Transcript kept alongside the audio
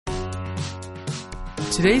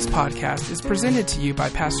Today's podcast is presented to you by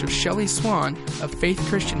Pastor Shelly Swan of Faith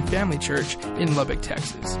Christian Family Church in Lubbock,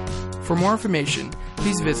 Texas. For more information,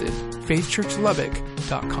 please visit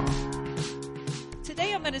faithchurchlubbock.com.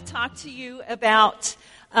 Today I'm going to talk to you about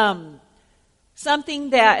something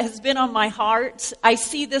that has been on my heart. I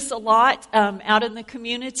see this a lot out in the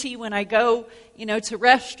community when I go, to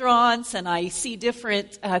restaurants and I see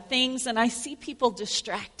different things, and I see people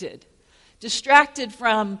distracted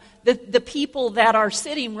from the people that are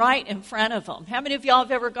sitting right in front of them. How many of y'all have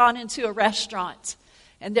ever gone into a restaurant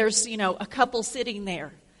and there's, a couple sitting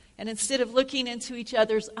there, and instead of looking into each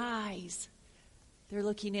other's eyes, they're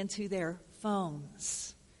looking into their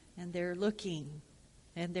phones, and they're looking,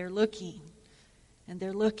 and they're looking, and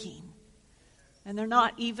they're looking, and they're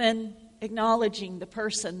not even acknowledging the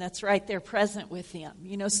person that's right there present with them.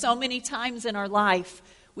 So many times in our life,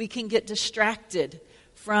 we can get distracted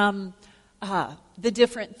from the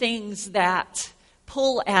different things that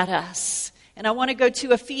pull at us. And I want to go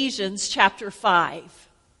to Ephesians chapter 5.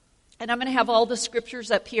 And I'm going to have all the scriptures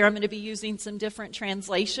up here. I'm going to be using some different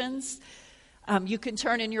translations. You can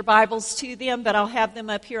turn in your Bibles to them, but I'll have them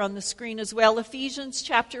up here on the screen as well. Ephesians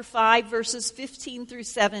chapter 5, verses 15 through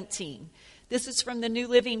 17. This is from the New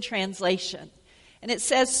Living Translation. And it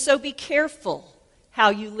says, "So be careful how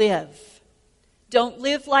you live. Don't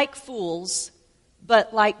live like fools,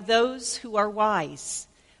 but like those who are wise.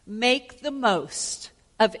 Make the most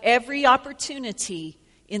of every opportunity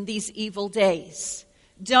in these evil days.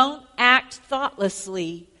 Don't act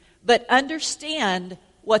thoughtlessly, but understand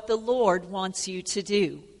what the Lord wants you to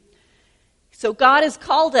do." So God has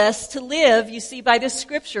called us to live, you see by this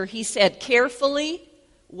scripture, he said carefully,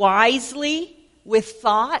 wisely, with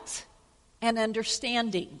thought and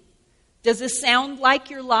understanding. Does this sound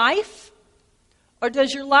like your life? Or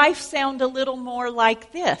does your life sound a little more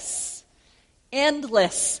like this?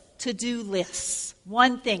 Endless to-do lists.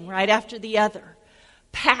 One thing right after the other.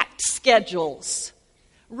 Packed schedules.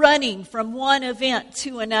 Running from one event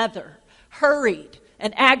to another. Hurried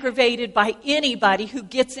and aggravated by anybody who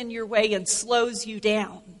gets in your way and slows you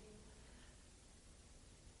down.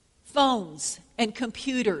 Phones and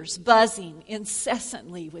computers buzzing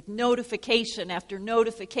incessantly with notification after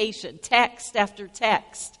notification, text after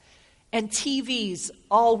text. And TV's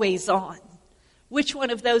always on. Which one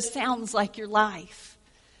of those sounds like your life?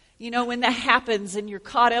 When that happens and you're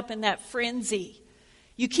caught up in that frenzy,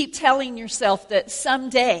 you keep telling yourself that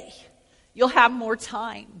someday you'll have more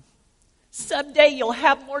time. Someday you'll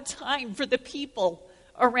have more time for the people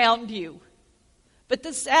around you. But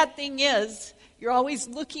the sad thing is, you're always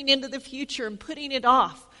looking into the future and putting it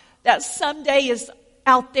off. That someday is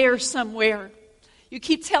out there somewhere. You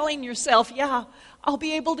keep telling yourself, I'll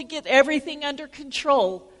be able to get everything under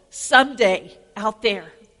control someday out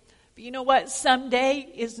there. But you know what? Someday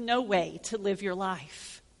is no way to live your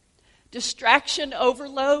life. Distraction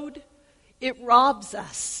overload, it robs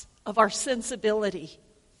us of our sensibility.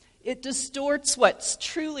 It distorts what's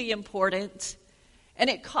truly important. And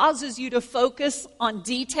it causes you to focus on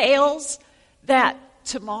details that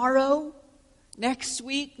tomorrow, next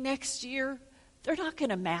week, next year, they're not going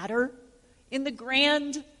to matter. In the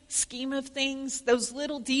grand scheme of things, those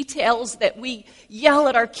little details that we yell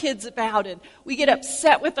at our kids about and we get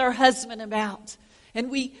upset with our husband about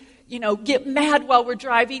and we, get mad while we're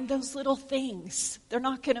driving, those little things, they're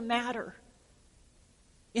not going to matter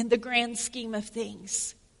in the grand scheme of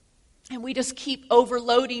things. And we just keep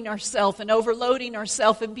overloading ourselves and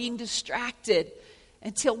being distracted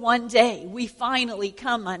until one day we finally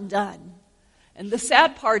come undone. And the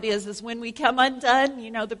sad part is when we come undone,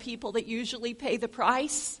 the people that usually pay the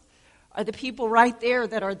price are the people right there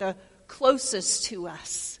that are the closest to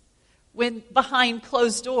us. When behind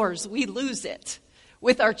closed doors, we lose it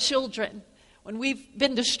with our children. When we've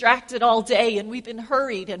been distracted all day and we've been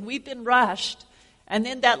hurried and we've been rushed, and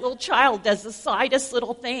then that little child does the slightest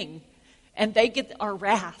little thing and they get our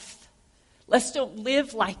wrath. Let's don't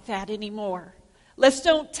live like that anymore. Let's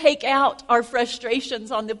don't take out our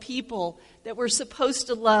frustrations on the people that we're supposed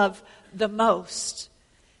to love the most.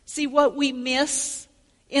 See, what we miss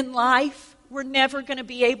in life, we're never going to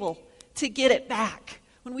be able to get it back.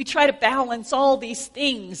 When we try to balance all these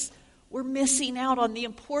things, we're missing out on the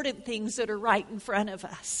important things that are right in front of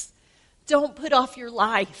us. Don't put off your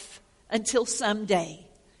life until someday.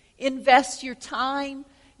 Invest your time,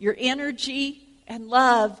 your energy, and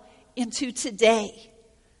love into today.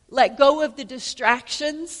 Let go of the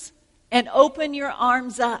distractions and open your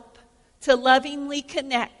arms up to lovingly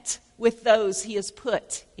connect with those he has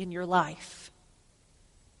put in your life.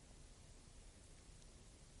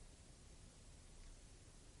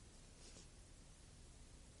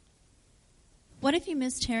 What if you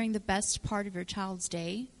missed hearing the best part of your child's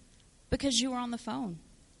day because you were on the phone?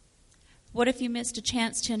 What if you missed a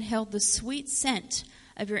chance to inhale the sweet scent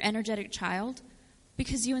of your energetic child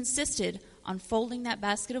because you insisted on folding that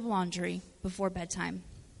basket of laundry before bedtime?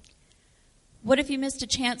 What if you missed a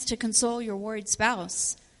chance to console your worried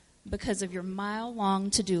spouse because of your mile-long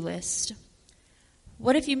to-do list?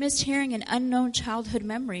 What if you missed hearing an unknown childhood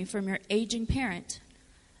memory from your aging parent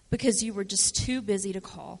because you were just too busy to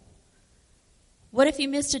call? What if you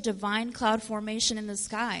missed a divine cloud formation in the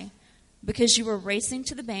sky because you were racing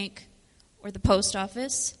to the bank or the post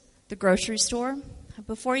office, the grocery store,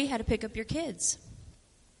 before you had to pick up your kids?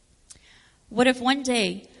 What if one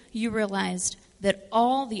day you realized that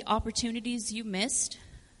all the opportunities you missed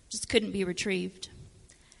just couldn't be retrieved?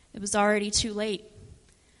 It was already too late.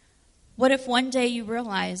 What if one day you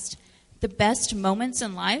realized the best moments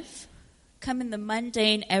in life come in the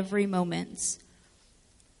mundane every moments,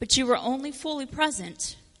 but you were only fully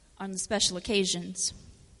present on the special occasions?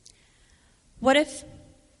 What if,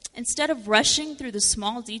 instead of rushing through the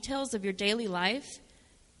small details of your daily life,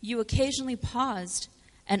 you occasionally paused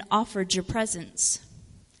and offered your presence?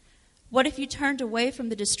 What if you turned away from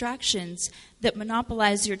the distractions that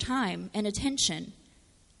monopolize your time and attention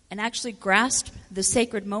and actually grasped the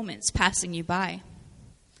sacred moments passing you by?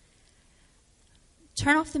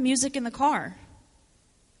 Turn off the music in the car.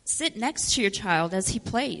 Sit next to your child as he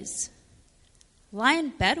plays. Lie in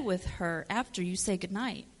bed with her after you say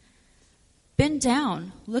goodnight. Bend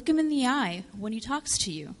down, look him in the eye when he talks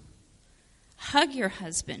to you. Hug your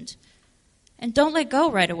husband, and don't let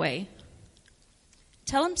go right away.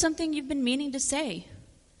 Tell him something you've been meaning to say.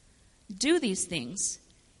 Do these things,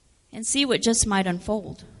 and see what just might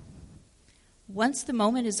unfold. Once the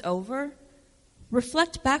moment is over,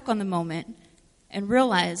 reflect back on the moment and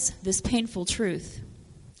realize this painful truth.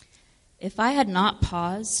 If I had not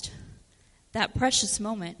paused, that precious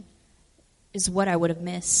moment is what I would have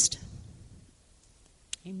missed.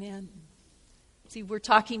 Amen. See, we're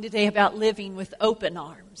talking today about living with open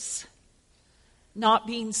arms, not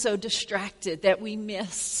being so distracted that we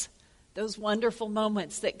miss those wonderful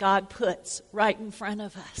moments that God puts right in front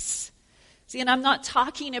of us. See, and I'm not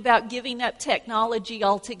talking about giving up technology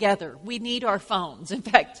altogether. We need our phones. In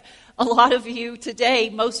fact, a lot of you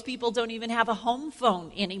today, most people don't even have a home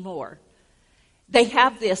phone anymore. They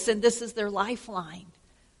have this, and this is their lifeline.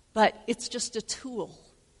 But it's just a tool,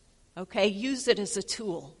 okay? Use it as a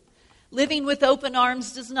tool. Living with open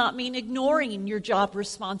arms does not mean ignoring your job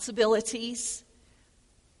responsibilities,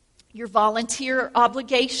 your volunteer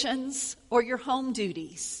obligations, or your home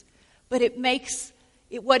duties. But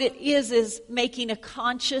what it is making a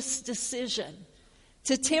conscious decision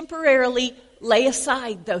to temporarily lay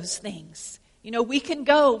aside those things. You know, we can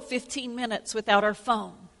go 15 minutes without our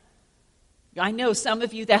phone. I know some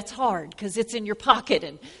of you that's hard because it's in your pocket,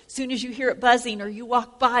 and as soon as you hear it buzzing or you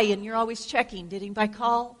walk by and you're always checking, did anybody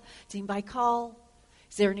call? Did anybody call?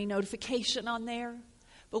 Is there any notification on there?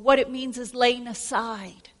 But what it means is laying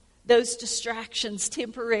aside those distractions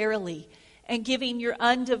temporarily and giving your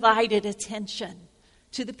undivided attention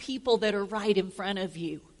to the people that are right in front of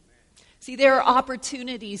you. See, there are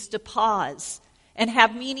opportunities to pause and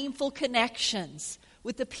have meaningful connections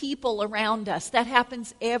with the people around us. That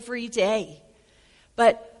happens every day.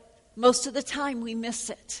 But most of the time we miss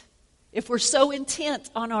it. If we're so intent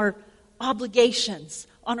on our obligations,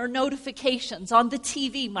 on our notifications, on the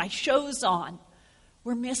TV, my show's on,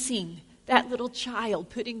 we're missing that little child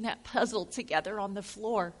putting that puzzle together on the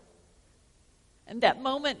floor. And that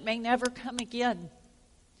moment may never come again.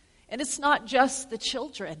 And it's not just the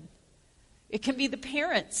children. It can be the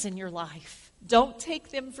parents in your life. Don't take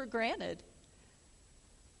them for granted.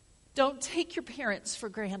 Don't take your parents for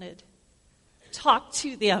granted. Talk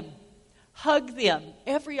to them. Hug them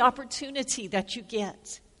every opportunity that you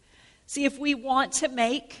get. See, if we want to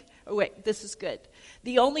this is good.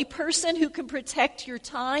 The only person who can protect your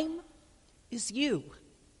time is you.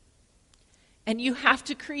 And you have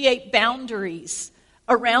to create boundaries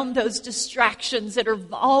around those distractions that are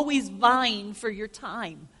always vying for your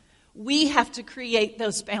time. We have to create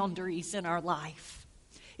those boundaries in our life.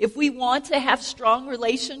 If we want to have strong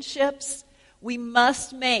relationships, we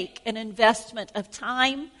must make an investment of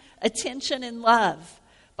time, attention, and love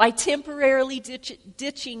by temporarily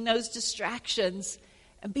ditching those distractions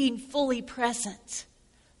and being fully present,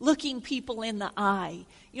 looking people in the eye.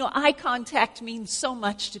 You know, eye contact means so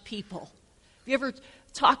much to people. Have you ever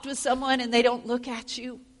talked with someone and they don't look at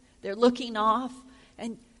you? They're looking off,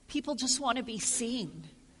 and people just want to be seen.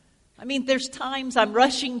 I mean, there's times I'm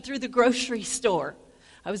rushing through the grocery store.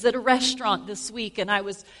 I was at a restaurant this week, and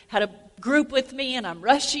had a group with me, and I'm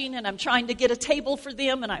rushing, and I'm trying to get a table for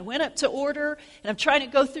them, and I went up to order, and I'm trying to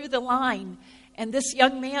go through the line, and this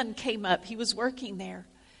young man came up. He was working there,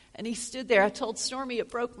 and he stood there. I told Stormy it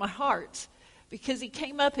broke my heart, because he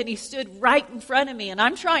came up and he stood right in front of me, and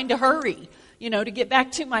I'm trying to hurry, to get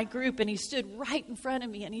back to my group, and he stood right in front of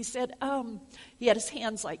me, and he said, he had his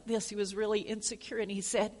hands like this. He was really insecure, and he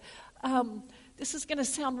said, this is going to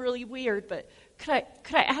sound really weird, but could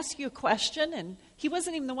I ask you a question? And he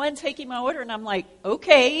wasn't even the one taking my order, and I'm like,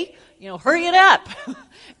 okay, hurry it up.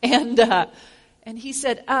 And he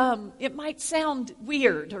said, it might sound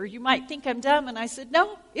weird, or you might think I'm dumb. And I said,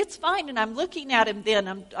 no, it's fine. And I'm looking at him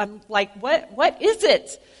then. I'm like, what is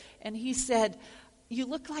it? And he said, you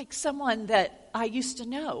look like someone that I used to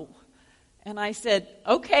know. And I said,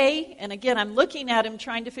 okay. And again, I'm looking at him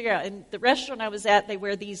trying to figure out. And the restaurant I was at, they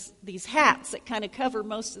wear these hats that kind of cover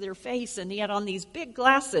most of their face. And he had on these big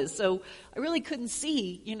glasses. So I really couldn't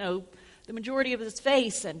see, the majority of his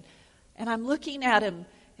face. And I'm looking at him.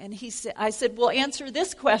 And I said, well, answer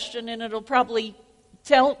this question, and it'll probably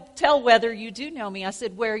tell whether you do know me. I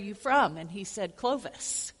said, where are you from? And he said,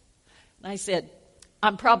 Clovis. And I said,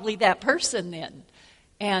 I'm probably that person then.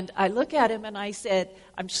 And I look at him and I said,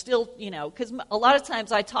 I'm still, because a lot of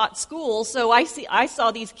times I taught school, so I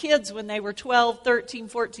saw these kids when they were 12, 13,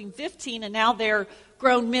 14, 15, and now they're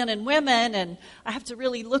grown men and women, and I have to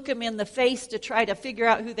really look them in the face to try to figure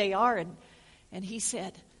out who they are. And he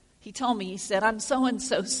told me, I'm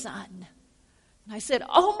so-and-so's son. And I said,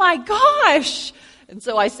 oh my gosh. And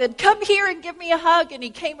so I said, come here and give me a hug. And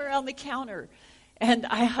he came around the counter, and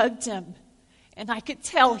I hugged him. And I could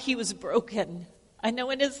tell he was broken. I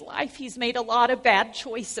know in his life he's made a lot of bad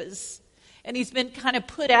choices, and he's been kind of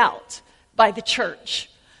put out by the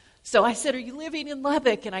church. So I said, are you living in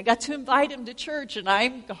Lubbock? And I got to invite him to church, and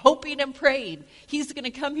I'm hoping and praying he's going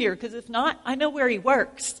to come here, because if not, I know where he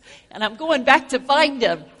works, and I'm going back to find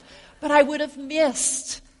him. But I would have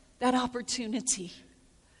missed that opportunity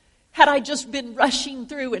had I just been rushing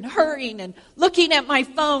through and hurrying and looking at my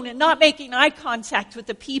phone and not making eye contact with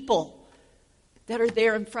the people that are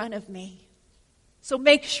there in front of me. So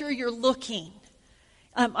make sure you're looking.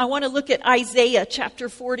 I want to look at Isaiah chapter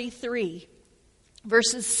 43,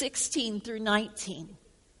 verses 16 through 19.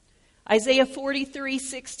 Isaiah 43,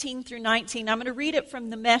 16 through 19. I'm going to read it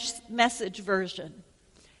from the Message version.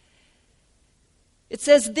 It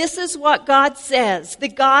says, this is what God says, the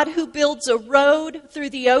God who builds a road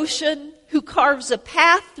through the ocean, who carves a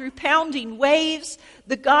path through pounding waves,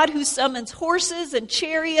 the God who summons horses and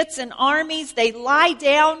chariots and armies. They lie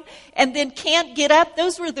down and then can't get up.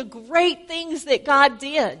 Those were the great things that God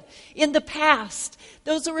did in the past.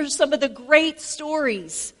 Those were some of the great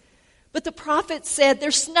stories. But the prophet said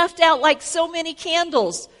they're snuffed out like so many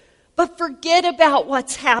candles. But forget about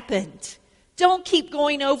what's happened. Don't keep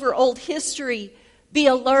going over old history. Be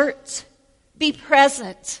alert. Be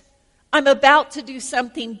present. I'm about to do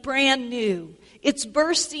something brand new. It's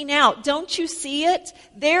bursting out. Don't you see it?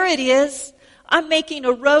 There it is. I'm making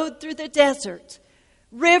a road through the desert.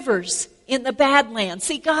 Rivers in the Badlands.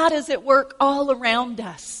 See, God is at work all around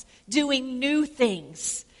us, doing new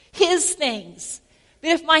things, His things.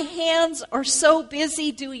 But if my hands are so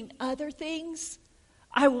busy doing other things,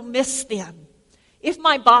 I will miss them. If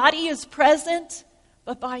my body is present,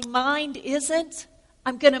 but my mind isn't,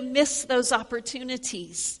 I'm going to miss those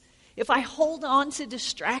opportunities. If I hold on to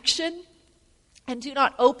distraction and do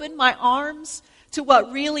not open my arms to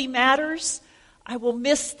what really matters, I will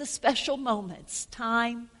miss the special moments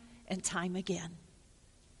time and time again.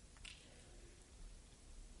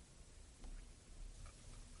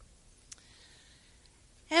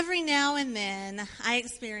 Every now and then, I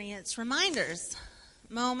experience reminders,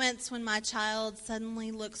 moments when my child suddenly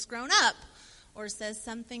looks grown up or says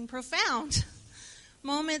something profound.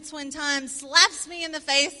 Moments when time slaps me in the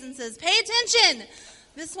face and says, pay attention,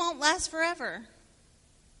 this won't last forever.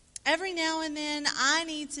 Every now and then, I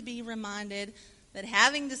need to be reminded that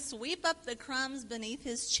having to sweep up the crumbs beneath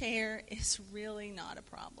his chair is really not a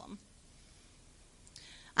problem.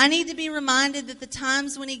 I need to be reminded that the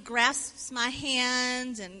times when he grasps my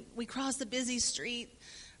hand and we cross a busy street,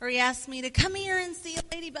 or he asks me to come here and see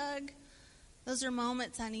a ladybug, those are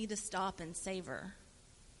moments I need to stop and savor.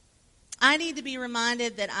 I need to be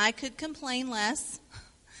reminded that I could complain less,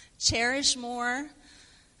 cherish more,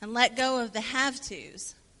 and let go of the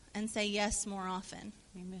have-tos and say yes more often.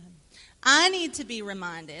 Amen. I need to be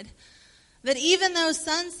reminded that even though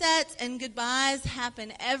sunsets and goodbyes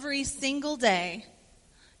happen every single day,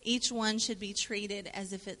 each one should be treated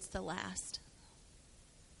as if it's the last.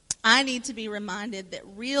 I need to be reminded that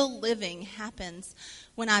real living happens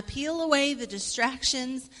when I peel away the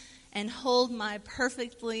distractions and hold my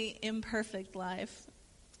perfectly imperfect life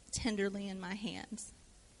tenderly in my hands.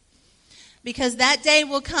 Because that day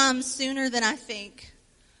will come sooner than I think,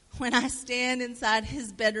 when I stand inside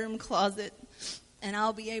his bedroom closet and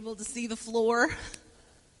I'll be able to see the floor.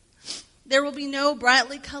 There will be no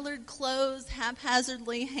brightly colored clothes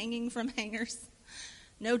haphazardly hanging from hangers.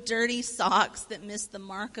 No dirty socks that miss the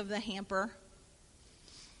mark of the hamper.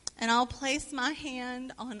 And I'll place my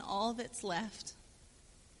hand on all that's left.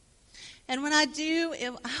 And when I do,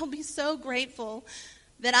 I'll be so grateful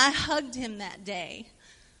that I hugged him that day,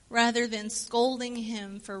 rather than scolding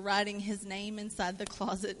him for writing his name inside the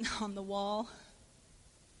closet on the wall.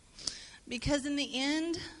 Because in the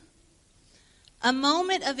end, a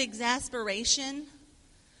moment of exasperation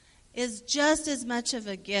is just as much of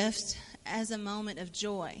a gift as a moment of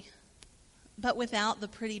joy, but without the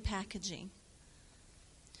pretty packaging.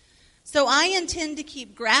 So I intend to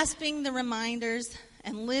keep grasping the reminders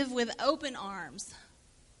and live with open arms.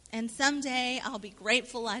 And someday I'll be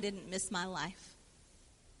grateful I didn't miss my life.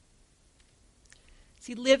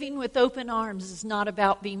 See, living with open arms is not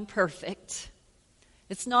about being perfect.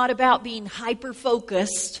 It's not about being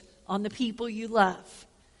hyper-focused on the people you love.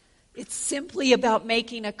 It's simply about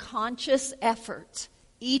making a conscious effort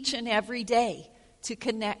each and every day to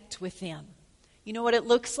connect with them. You know what it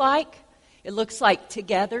looks like? It looks like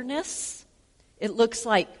togetherness. It looks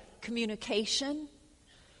like communication.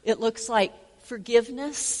 It looks like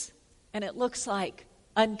forgiveness. And it looks like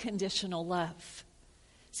unconditional love.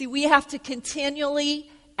 See, we have to continually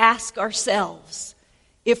ask ourselves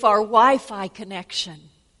if our Wi-Fi connection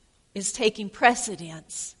is taking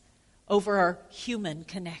precedence over our human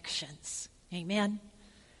connections. Amen?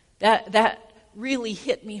 That really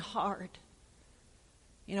hit me hard.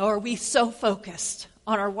 You know, are we so focused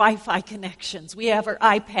on our Wi-Fi connections? We have our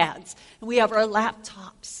iPads and we have our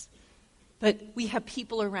laptops. But we have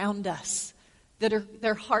people around us that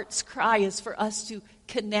their heart's cry is for us to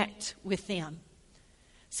connect with them.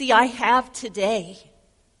 See, I have today.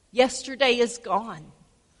 Yesterday is gone.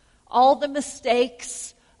 All the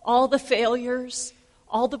mistakes, all the failures,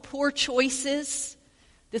 all the poor choices,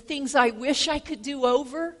 the things I wish I could do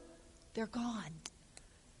over, they're gone.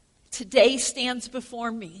 Today stands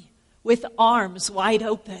before me with arms wide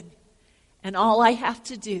open, and all I have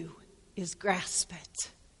to do is grasp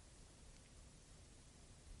it.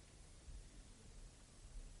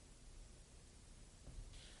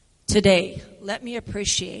 Today, let me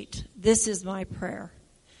appreciate, this is my prayer.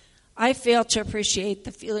 I fail to appreciate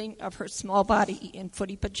the feeling of her small body in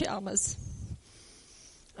footy pajamas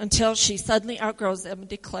until she suddenly outgrows them and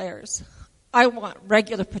declares, I want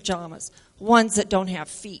regular pajamas, ones that don't have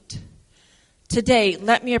feet. Today,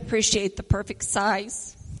 let me appreciate the perfect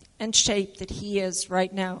size and shape that he is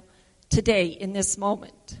right now, today, in this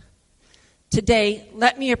moment. Today,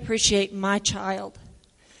 let me appreciate my child.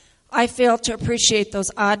 I fail to appreciate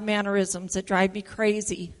those odd mannerisms that drive me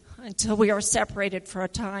crazy until we are separated for a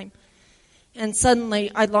time. And suddenly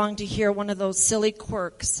I long to hear one of those silly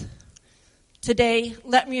quirks. Today,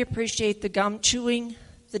 let me appreciate the gum chewing,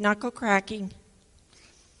 the knuckle cracking,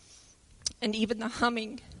 and even the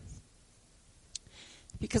humming.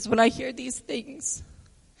 Because when I hear these things,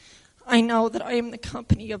 I know that I am the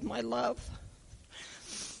company of my love.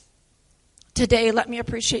 Today, let me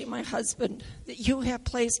appreciate my husband that you have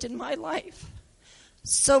placed in my life.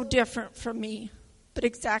 So different from me, but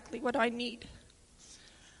exactly what I need.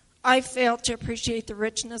 I fail to appreciate the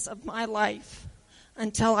richness of my life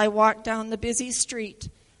until I walk down the busy street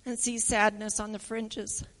and see sadness on the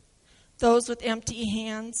fringes. Those with empty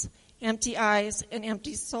hands, empty eyes, and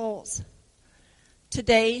empty souls.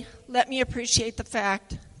 Today, let me appreciate the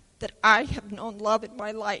fact that I have known love in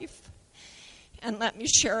my life. And let me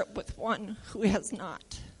share it with one who has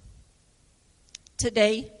not.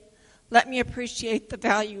 Today, let me appreciate the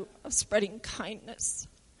value of spreading kindness.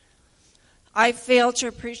 I fail to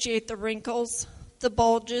appreciate the wrinkles, the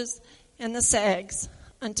bulges, and the sags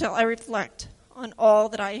until I reflect on all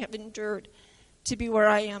that I have endured to be where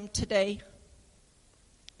I am today.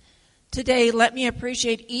 Today, let me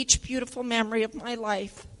appreciate each beautiful memory of my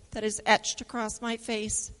life that is etched across my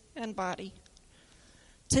face and body.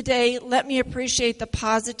 Today, let me appreciate the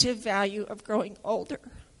positive value of growing older.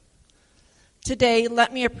 Today,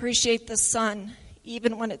 let me appreciate the sun,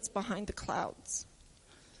 even when it's behind the clouds.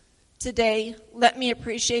 Today, let me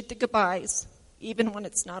appreciate the goodbyes, even when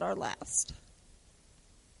it's not our last.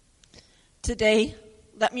 Today,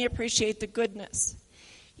 let me appreciate the goodness,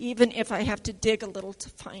 even if I have to dig a little to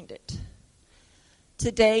find it.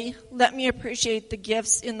 Today, let me appreciate the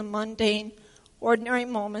gifts in the mundane ordinary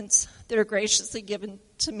moments that are graciously given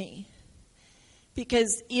to me.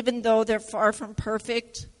 Because even though they're far from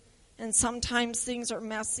perfect, and sometimes things are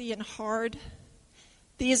messy and hard,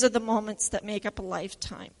 these are the moments that make up a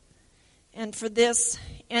lifetime. And for this,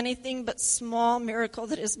 anything but small miracle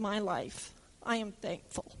that is my life, I am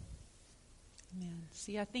thankful. Amen.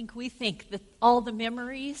 See, I think we think that all the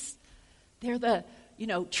memories, they're the,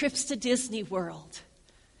 trips to Disney World.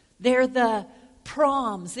 They're the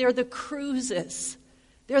proms. They're the cruises.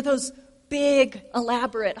 They're those big,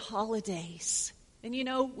 elaborate holidays. And,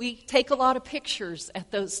 we take a lot of pictures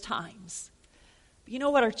at those times. But you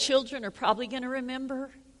know what our children are probably going to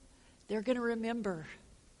remember? They're going to remember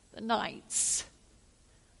the nights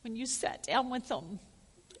when you sat down with them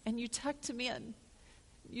and you tucked them in.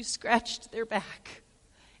 You scratched their back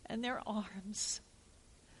and their arms.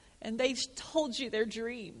 And they told you their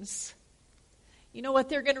dreams. You know what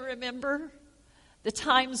they're going to remember? The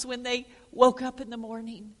times when they woke up in the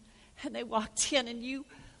morning and they walked in and you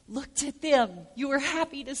looked at them. You were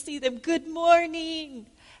happy to see them. Good morning.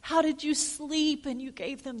 How did you sleep? And you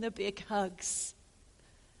gave them the big hugs.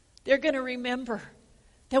 They're going to remember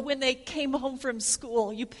that when they came home from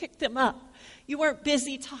school, you picked them up. You weren't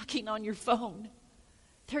busy talking on your phone.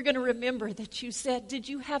 They're going to remember that you said, "Did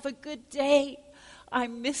you have a good day? I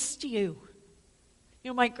missed you."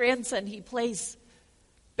 My grandson, he plays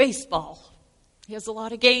baseball. He has a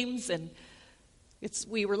lot of games, and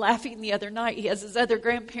we were laughing the other night. He has his other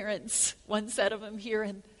grandparents, one set of them here,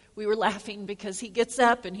 and we were laughing because he gets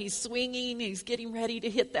up and he's swinging, he's getting ready to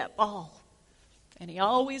hit that ball. And he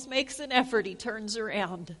always makes an effort. He turns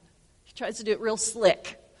around. He tries to do it real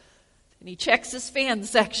slick. And he checks his fan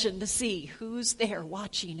section to see who's there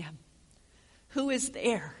watching him. Who is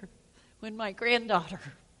there when my granddaughter,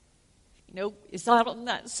 is out on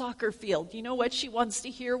that soccer field. You know what she wants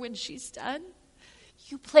to hear when she's done?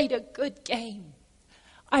 "You played a good game.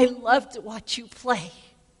 I love to watch you play."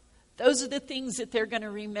 Those are the things that they're going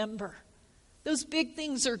to remember. Those big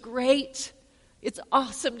things are great. It's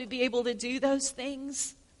awesome to be able to do those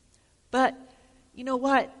things. But you know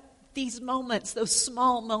what? These moments, those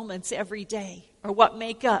small moments every day, are what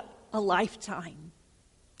make up a lifetime.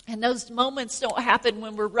 And those moments don't happen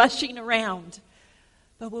when we're rushing around,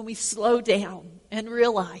 but when we slow down and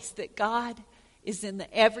realize that God is in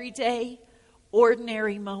the everyday,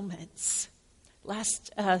 ordinary moments.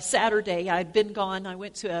 Last Saturday, I'd been gone. I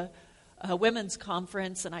went to a women's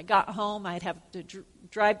conference, and I got home. I'd have to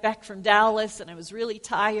drive back from Dallas, and I was really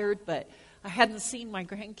tired, but I hadn't seen my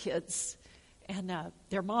grandkids. And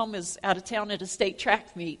their mom is out of town at a state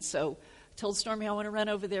track meet, so I told Stormy I want to run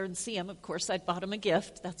over there and see them. Of course, I'd bought them a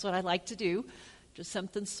gift. That's what I like to do, just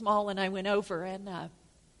something small, and I went over, and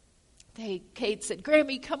Kate said,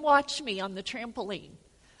 "Grammy, come watch me on the trampoline."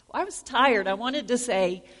 Well, I was tired. I wanted to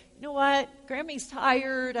say, "You know what? Grammy's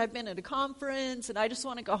tired. I've been at a conference, and I just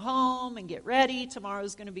want to go home and get ready.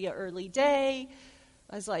 Tomorrow's going to be an early day."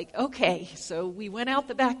 I was like, okay. So we went out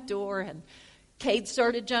the back door, and Cade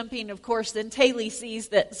started jumping. Of course, then Taylor sees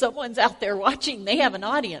that someone's out there watching. They have an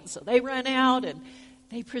audience. So they run out, and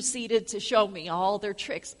they proceeded to show me all their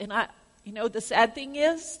tricks. And the sad thing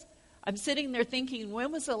is, I'm sitting there thinking,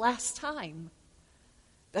 when was the last time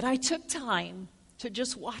that I took time to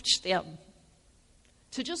just watch them?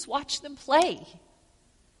 To just watch them play.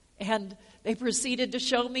 And they proceeded to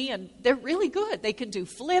show me, and they're really good. They can do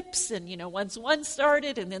flips, and, once one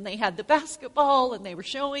started, and then they had the basketball, and they were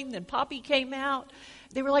showing, then Poppy came out.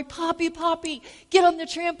 They were like, Poppy, get on the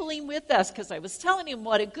trampoline with us, because I was telling him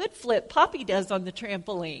what a good flip Poppy does on the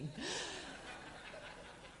trampoline.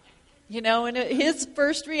 And his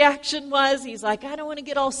first reaction was, he's like, "I don't want to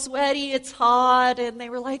get all sweaty, it's hot." And they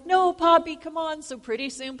were like, "No, Poppy, come on." So pretty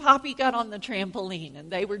soon Poppy got on the trampoline,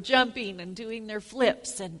 and they were jumping and doing their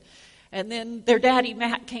flips. And then their daddy,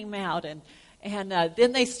 Matt, came out. And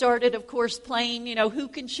then they started, of course, playing, who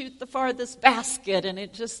can shoot the farthest basket. And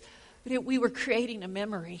we were creating a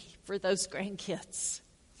memory for those grandkids.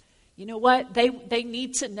 You know what? They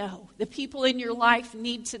need to know. The people in your life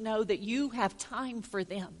need to know that you have time for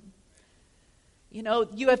them.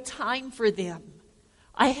 You have time for them.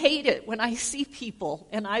 I hate it when I see people,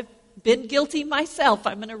 and I've been guilty myself.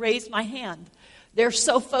 I'm going to raise my hand. They're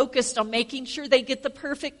so focused on making sure they get the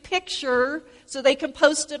perfect picture so they can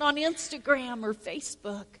post it on Instagram or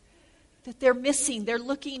Facebook that they're missing. They're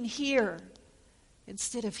looking here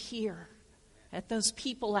instead of here at those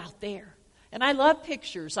people out there. And I love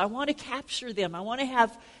pictures. I want to capture them. I want to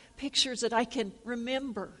have pictures that I can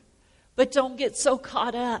remember. But don't get so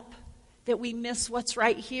caught up that we miss what's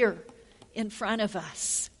right here in front of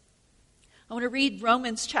us. I want to read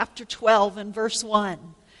Romans chapter 12 and verse 1.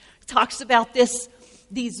 It talks about this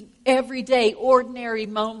these everyday, ordinary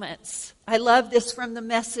moments. I love this from the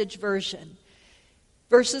Message version.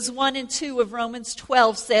 Verses 1 and 2 of Romans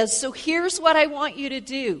 12 says, so here's what I want you to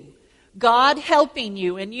do. God helping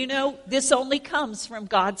you, and you know this only comes from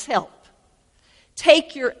God's help.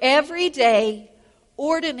 Take your everyday,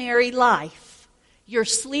 ordinary life. You're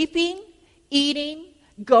sleeping, eating,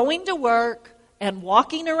 going to work, and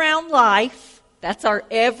walking around life. That's our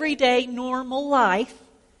everyday, normal life.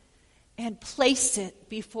 And place it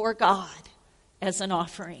before God as an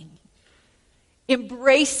offering.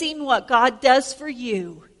 Embracing what God does for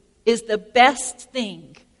you is the best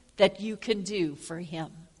thing that you can do for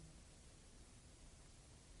Him.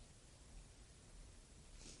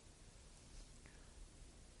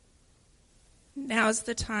 Now is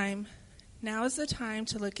the time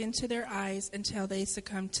to look into their eyes until they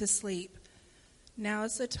succumb to sleep. Now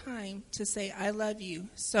is the time to say, I love you,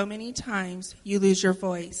 so many times you lose your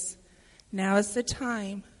voice. Now is the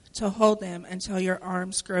time to hold them until your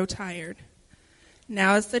arms grow tired.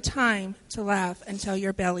 Now is the time to laugh until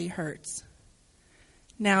your belly hurts.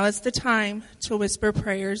 Now is the time to whisper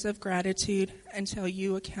prayers of gratitude until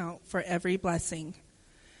you account for every blessing.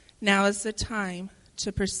 Now is the time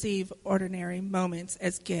to perceive ordinary moments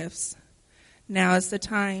as gifts. Now is the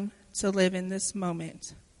time to live in this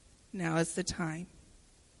moment. Now is the time.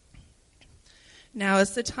 Now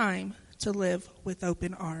is the time to live with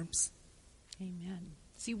open arms. Amen.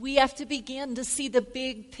 See, we have to begin to see the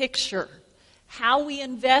big picture. How we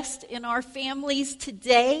invest in our families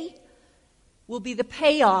today will be the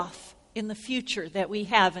payoff in the future that we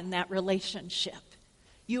have in that relationship.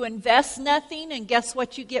 You invest nothing, and guess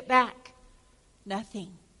what you get back?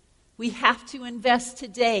 Nothing. We have to invest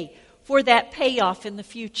today for that payoff in the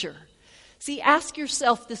future. See, ask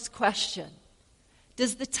yourself this question.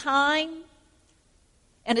 Does the time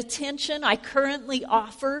and attention I currently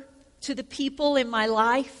offer to the people in my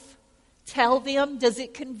life tell them, does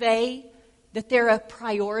it convey that they're a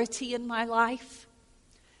priority in my life?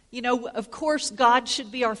 You know, of course, God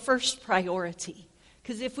should be our first priority.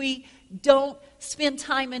 Because if we don't spend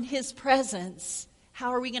time in His presence,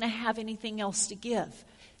 how are we going to have anything else to give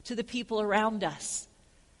to the people around us?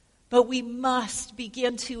 But we must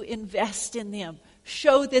begin to invest in them.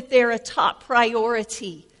 Show that they're a top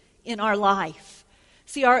priority in our life.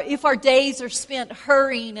 See, if our days are spent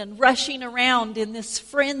hurrying and rushing around in this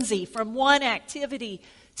frenzy from one activity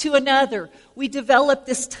to another, we develop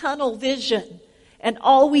this tunnel vision. And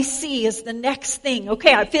all we see is the next thing.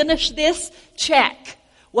 Okay, I finished this, check.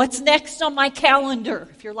 What's next on my calendar?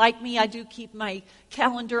 If you're like me, I do keep my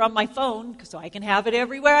calendar on my phone so I can have it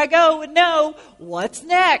everywhere I go and know what's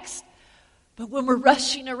next. But when we're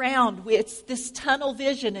rushing around, it's this tunnel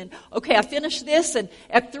vision. And okay, I finished this, and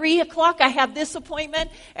at 3 o'clock I have this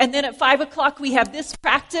appointment, and then at 5 o'clock we have this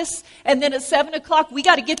practice, and then at 7 o'clock we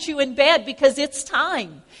got to get you in bed because it's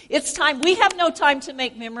time. It's time. We have no time to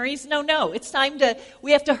make memories. No. It's time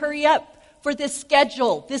we have to hurry up for this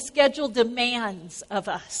schedule. This schedule demands of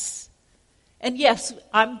us. And yes,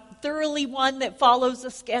 I'm thoroughly one that follows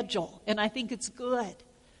a schedule, and I think it's good.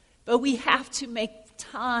 But we have to make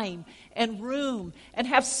time and room and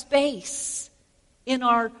have space in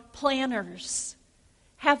our planners.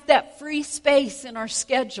 Have that free space in our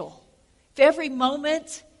schedule. If every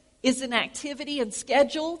moment is an activity and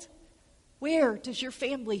scheduled, where does your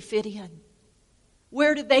family fit in?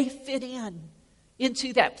 Where do they fit in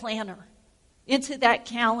into that planner, into that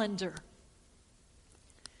calendar?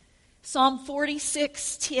 Psalm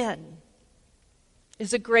 46:10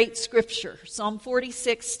 is a great scripture. Psalm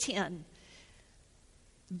 46:10.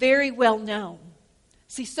 Very well known.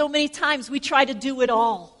 See, so many times we try to do it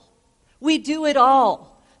all. We do it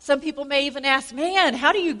all. Some people may even ask, man,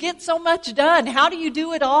 how do you get so much done? How do you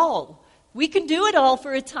do it all? We can do it all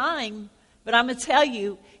for a time, but I'm going to tell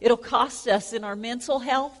you, it'll cost us in our mental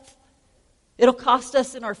health. It'll cost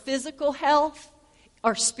us in our physical health,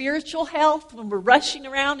 our spiritual health when we're rushing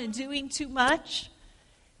around and doing too much.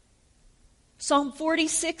 Psalm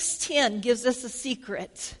 46:10 gives us a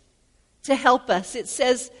secret to help us. It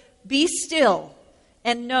says, be still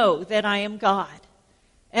and know that I am God.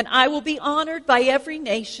 And I will be honored by every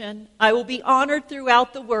nation. I will be honored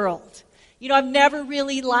throughout the world. You know, I've never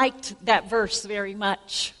really liked that verse very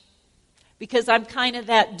much because I'm kind of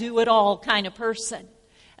that do-it-all kind of person.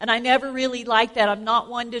 And I never really like that. I'm not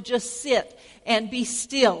one to just sit and be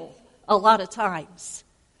still a lot of times.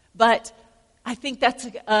 But I think that's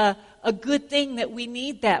a good thing that we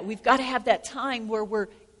need that. We've got to have that time where we're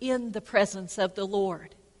in the presence of the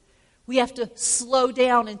Lord. We have to slow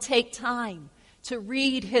down and take time to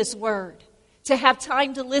read His Word, to have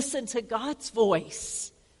time to listen to God's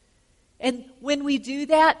voice. And when we do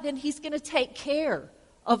that, then He's going to take care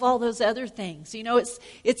of all those other things. You know,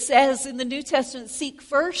 it says in the New Testament, seek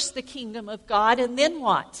first the kingdom of God, and then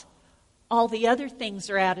what? All the other things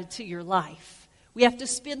are added to your life. We have to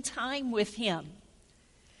spend time with Him.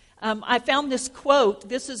 I found this quote.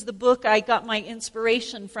 This is the book I got my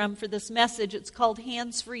inspiration from for this message. It's called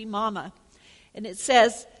Hands-Free Mama. And it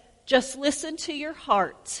says, just listen to your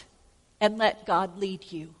heart and let God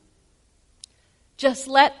lead you. Just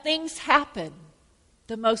let things happen.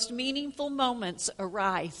 The most meaningful moments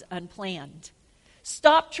arise unplanned.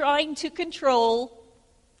 Stop trying to control.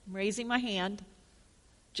 I'm raising my hand.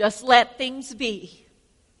 Just let things be.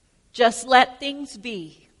 Just let things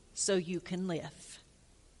be so you can live.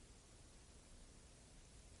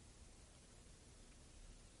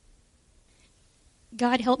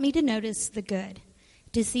 God, help me to notice the good,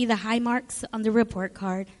 to see the high marks on the report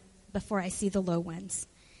card before I see the low ones,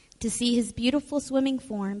 to see His beautiful swimming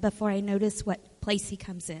form before I notice what place He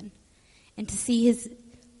comes in, and to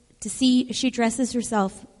see she dresses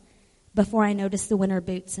herself before I notice the winter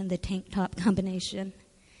boots and the tank top combination,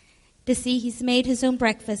 to see He's made His own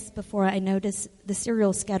breakfast before I notice the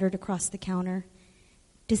cereal scattered across the counter,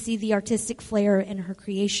 to see the artistic flair in her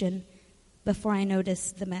creation before I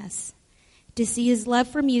notice the mess, to see His love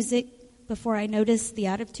for music before I notice the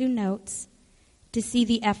out-of-tune notes, to see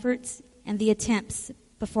the efforts and the attempts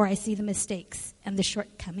before I see the mistakes and the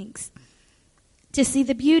shortcomings, to see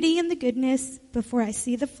the beauty and the goodness before I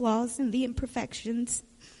see the flaws and the imperfections,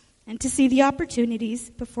 and to see the opportunities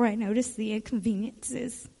before I notice the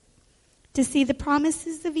inconveniences, to see the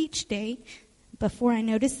promises of each day before I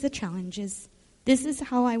notice the challenges. This is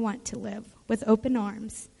how I want to live, with open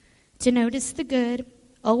arms, to notice the good,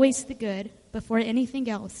 always the good, before anything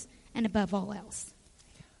else and above all else.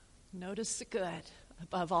 Notice the good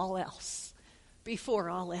above all else, before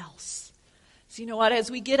all else. So you know what?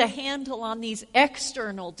 As we get a handle on these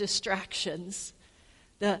external distractions,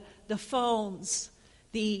 the phones,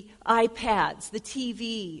 the iPads, the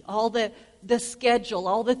TV, all the schedule,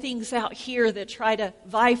 all the things out here that try to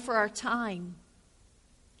vie for our time,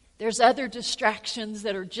 there's other distractions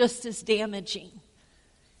that are just as damaging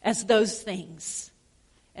as those things.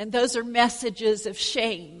 And those are messages of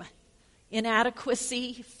shame,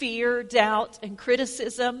 inadequacy, fear, doubt, and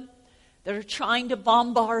criticism that are trying to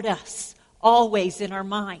bombard us always in our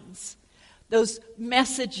minds. Those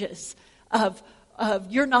messages of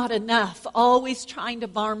you're not enough, always trying to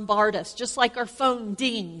bombard us, just like our phone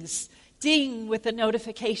dings. Ding with a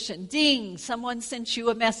notification. Ding, someone sent you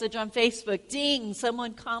a message on Facebook. Ding,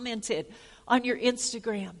 someone commented on your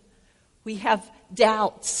Instagram. We have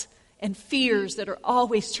doubts and fears that are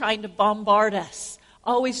always trying to bombard us,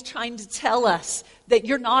 always trying to tell us that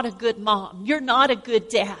you're not a good mom, you're not a good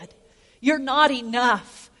dad, you're not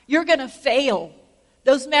enough, you're going to fail.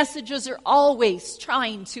 Those messages are always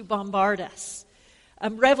trying to bombard us.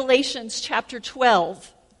 Revelations chapter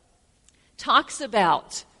 12 talks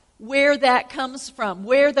about where that comes from,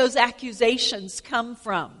 where those accusations come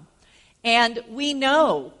from. And we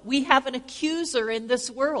know we have an accuser in this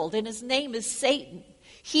world, and his name is Satan.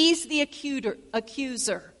 He's the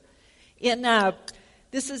accuser.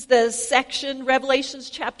 This is the section, Revelations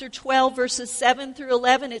chapter 12, verses 7 through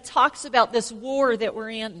 11. It talks about this war that we're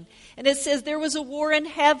in. And it says, there was a war in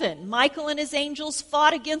heaven. Michael and his angels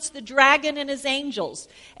fought against the dragon and his angels.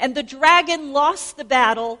 And the dragon lost the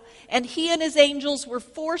battle, and he and his angels were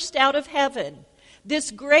forced out of heaven.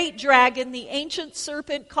 This great dragon, the ancient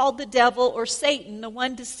serpent called the devil or Satan, the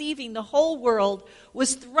one deceiving the whole world,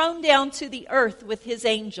 was thrown down to the earth with his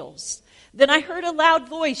angels. Then I heard a loud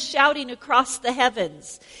voice shouting across the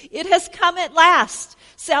heavens, "It has come at last,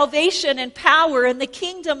 salvation and power and the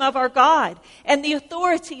kingdom of our God and the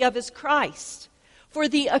authority of his Christ. For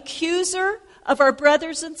the accuser of our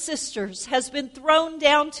brothers and sisters has been thrown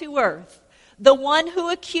down to earth, the one who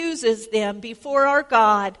accuses them before our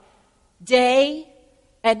God day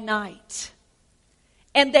and night.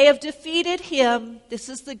 And they have defeated him," this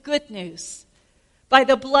is the good news, "by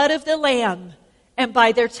the blood of the Lamb and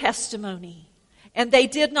by their testimony. And they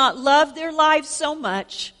did not love their lives so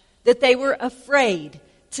much that they were afraid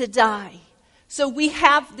to die." So we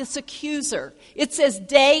have this accuser. It says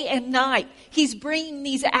day and night. He's bringing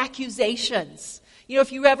these accusations. You know,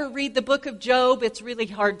 if you ever read the book of Job, it's really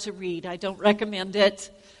hard to read. I don't recommend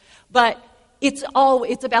it. But it's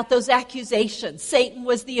about those accusations. Satan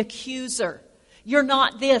was the accuser. You're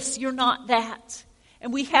not this, you're not that.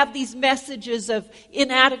 And we have these messages of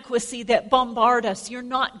inadequacy that bombard us. You're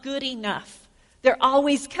not good enough. They're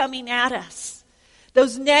always coming at us.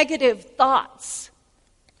 Those negative thoughts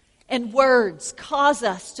and words cause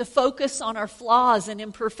us to focus on our flaws and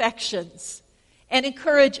imperfections and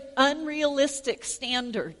encourage unrealistic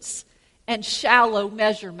standards and shallow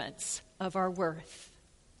measurements of our worth.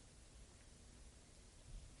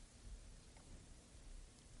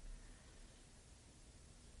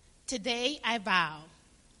 Today I vow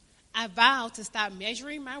to stop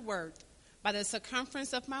measuring my worth by the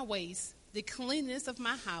circumference of my waist, the cleanliness of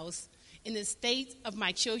my house, and the state of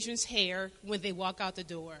my children's hair when they walk out the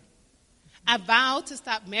door. I vow to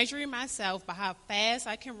stop measuring myself by how fast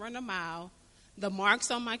I can run a mile, the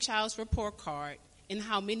marks on my child's report card, and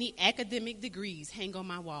how many academic degrees hang on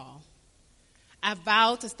my wall. I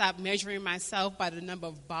vow to stop measuring myself by the number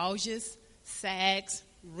of bulges, sags,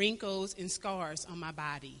 wrinkles, and scars on my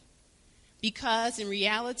body. Because in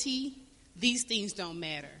reality, these things don't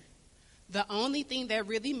matter. The only thing that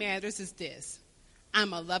really matters is this.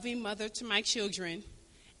 I'm a loving mother to my children,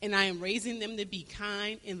 and I am raising them to be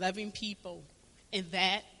kind and loving people, and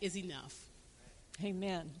that is enough.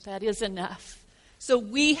 Amen. That is enough. So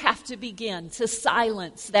we have to begin to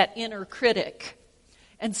silence that inner critic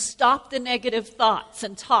and stop the negative thoughts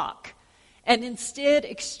and talk, and instead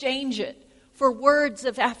exchange it for words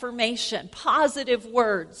of affirmation, positive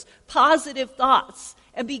words, positive thoughts,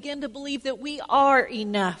 and begin to believe that we are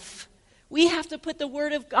enough. We have to put the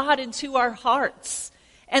Word of God into our hearts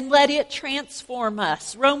and let it transform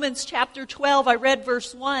us. Romans chapter 12, I read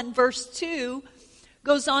verse 1. Verse 2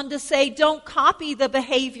 goes on to say, don't copy the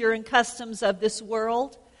behavior and customs of this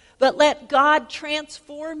world, but let God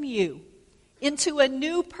transform you into a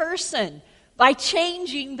new person by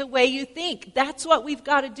changing the way you think. That's what we've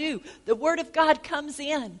got to do. The Word of God comes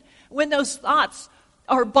in. When those thoughts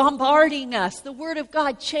are bombarding us, the Word of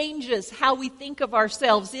God changes how we think of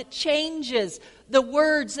ourselves. It changes the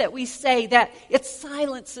words that we say, that it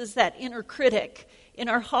silences that inner critic in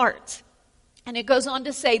our heart. And it goes on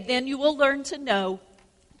to say, then you will learn to know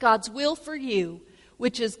God's will for you,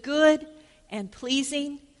 which is good and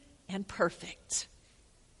pleasing and perfect.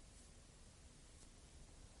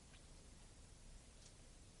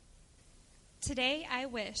 Today I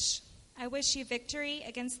wish you victory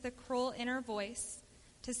against the cruel inner voice,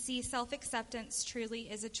 to see self-acceptance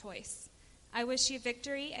truly is a choice. I wish you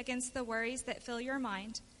victory against the worries that fill your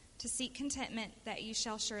mind, to seek contentment that you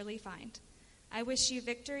shall surely find. I wish you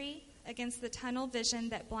victory against the tunnel vision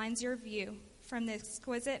that blinds your view from the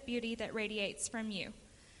exquisite beauty that radiates from you.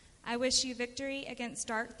 I wish you victory against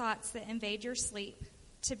dark thoughts that invade your sleep,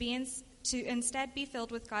 to instead be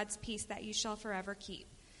filled with God's peace that you shall forever keep.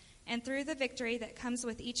 And through the victory that comes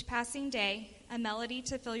with each passing day, a melody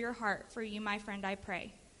to fill your heart, for you, my friend, I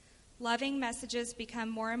pray. Loving messages become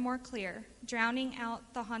more and more clear, drowning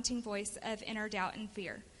out the haunting voice of inner doubt and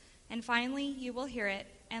fear. And finally, you will hear it,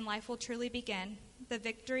 and life will truly begin, the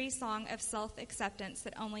victory song of self-acceptance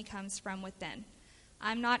that only comes from within.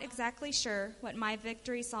 I'm not exactly sure what my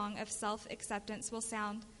victory song of self-acceptance will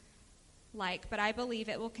sound like, but I believe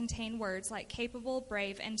it will contain words like capable,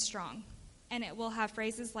 brave, and strong. And it will have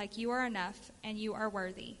phrases like you are enough and you are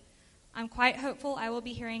worthy. I'm quite hopeful I will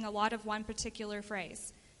be hearing a lot of one particular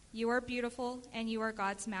phrase. You are beautiful and you are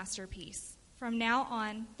God's masterpiece. From now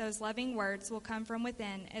on, those loving words will come from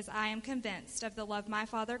within, as I am convinced of the love my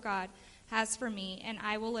Father God has for me, and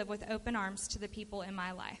I will live with open arms to the people in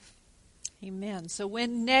my life. Amen. So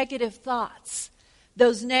when negative thoughts,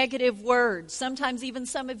 those negative words, sometimes even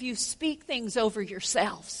some of you speak things over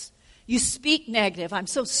yourselves. You speak negative. I'm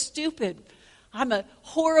so stupid. I'm a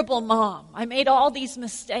horrible mom. I made all these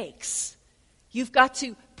mistakes. You've got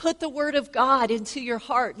to put the Word of God into your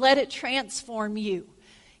heart. Let it transform you.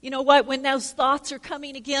 You know what? When those thoughts are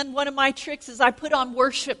coming again, one of my tricks is I put on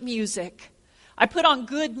worship music. I put on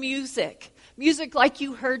good music. Music like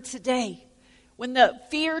you heard today. When the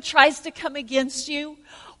fear tries to come against you,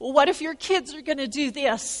 well, what if your kids are going to do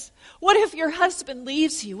this? What if your husband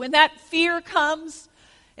leaves you? When that fear comes,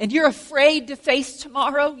 and you're afraid to face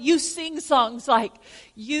tomorrow, you sing songs like,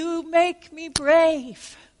 you make me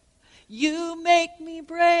brave. You make me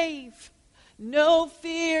brave. No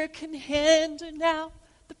fear can hinder now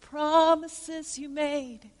the promises you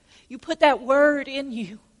made. You put that word in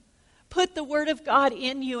you. Put the Word of God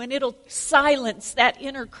in you, and it'll silence that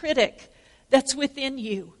inner critic that's within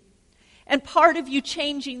you. And part of you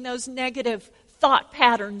changing those negative thought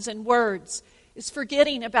patterns and words is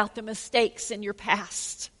forgetting about the mistakes in your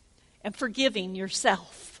past and forgiving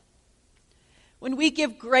yourself. When we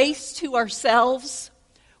give grace to ourselves,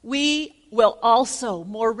 we will also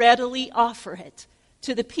more readily offer it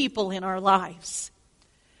to the people in our lives.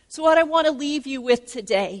 So what I want to leave you with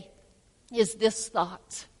today is this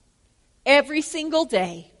thought. Every single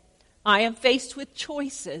day, I am faced with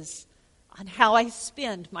choices on how I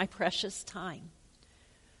spend my precious time.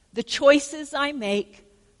 The choices I make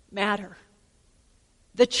matter.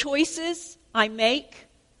 The choices I make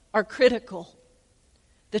are critical.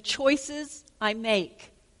 The choices I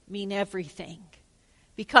make mean everything,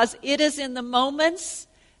 because it is in the moments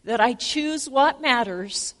that I choose what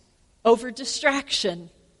matters over distraction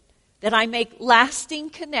that I make lasting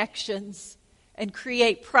connections and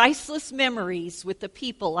create priceless memories with the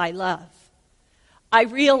people I love. I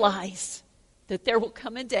realize that there will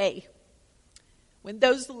come a day when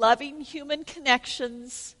those loving human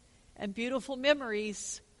connections and beautiful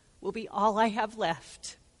memories will be all I have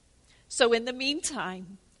left. So in the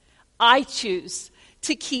meantime, I choose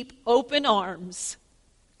to keep open arms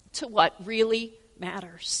to what really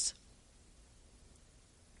matters.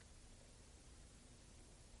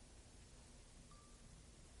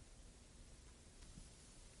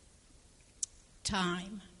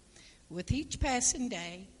 Time. With each passing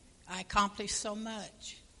day, I accomplish so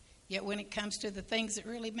much. Yet when it comes to the things that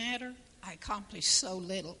really matter, I accomplish so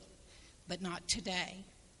little. But not today.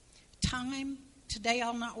 Time, today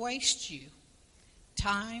I'll not waste you.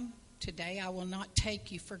 Time, today I will not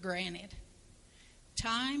take you for granted.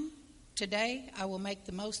 Time, today I will make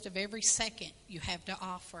the most of every second you have to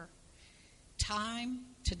offer. Time,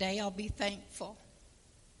 today I'll be thankful.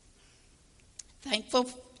 Thankful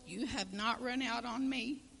you have not run out on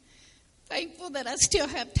me. Thankful that I still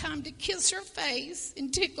have time to kiss her face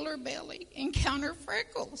and tickle her belly and count her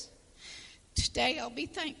freckles. Today I'll be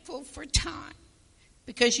thankful for time,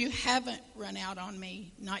 because you haven't run out on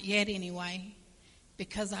me, not yet anyway,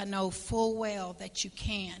 because I know full well that you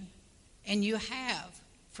can, and you have,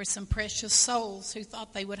 for some precious souls who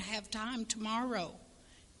thought they would have time tomorrow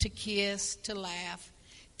to kiss, to laugh,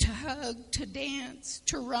 to hug, to dance,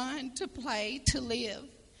 to run, to play, to live.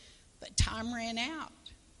 But time ran out.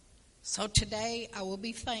 So today I will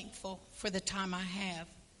be thankful for the time I have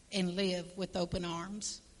and live with open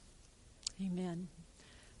arms. Amen.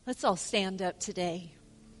 Let's all stand up today.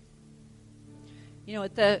 You know,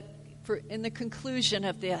 in the conclusion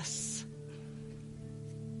of this,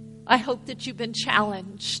 I hope that you've been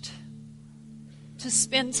challenged to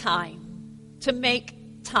spend time, to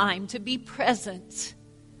make time, to be present,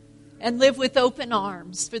 and live with open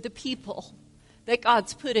arms for the people that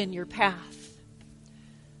God's put in your path.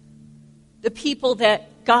 The people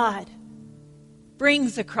that God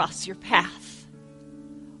brings across your path.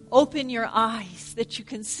 Open your eyes that you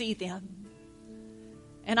can see them.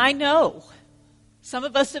 And I know some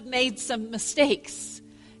of us have made some mistakes,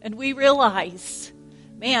 and we realize,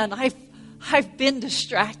 man, I've been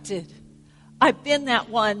distracted. I've been that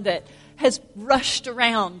one that has rushed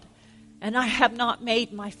around, and I have not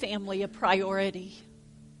made my family a priority.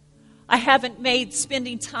 I haven't made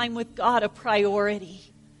spending time with God a priority.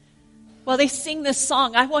 While they sing this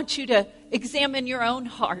song, I want you to examine your own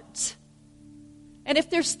heart. And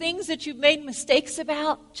if there's things that you've made mistakes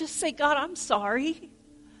about, just say, God, I'm sorry.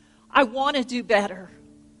 I want to do better.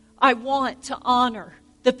 I want to honor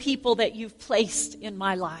the people that you've placed in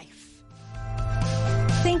my life.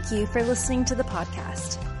 Thank you for listening to the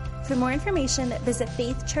podcast. For more information, visit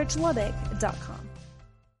faithchurchlubbock.com.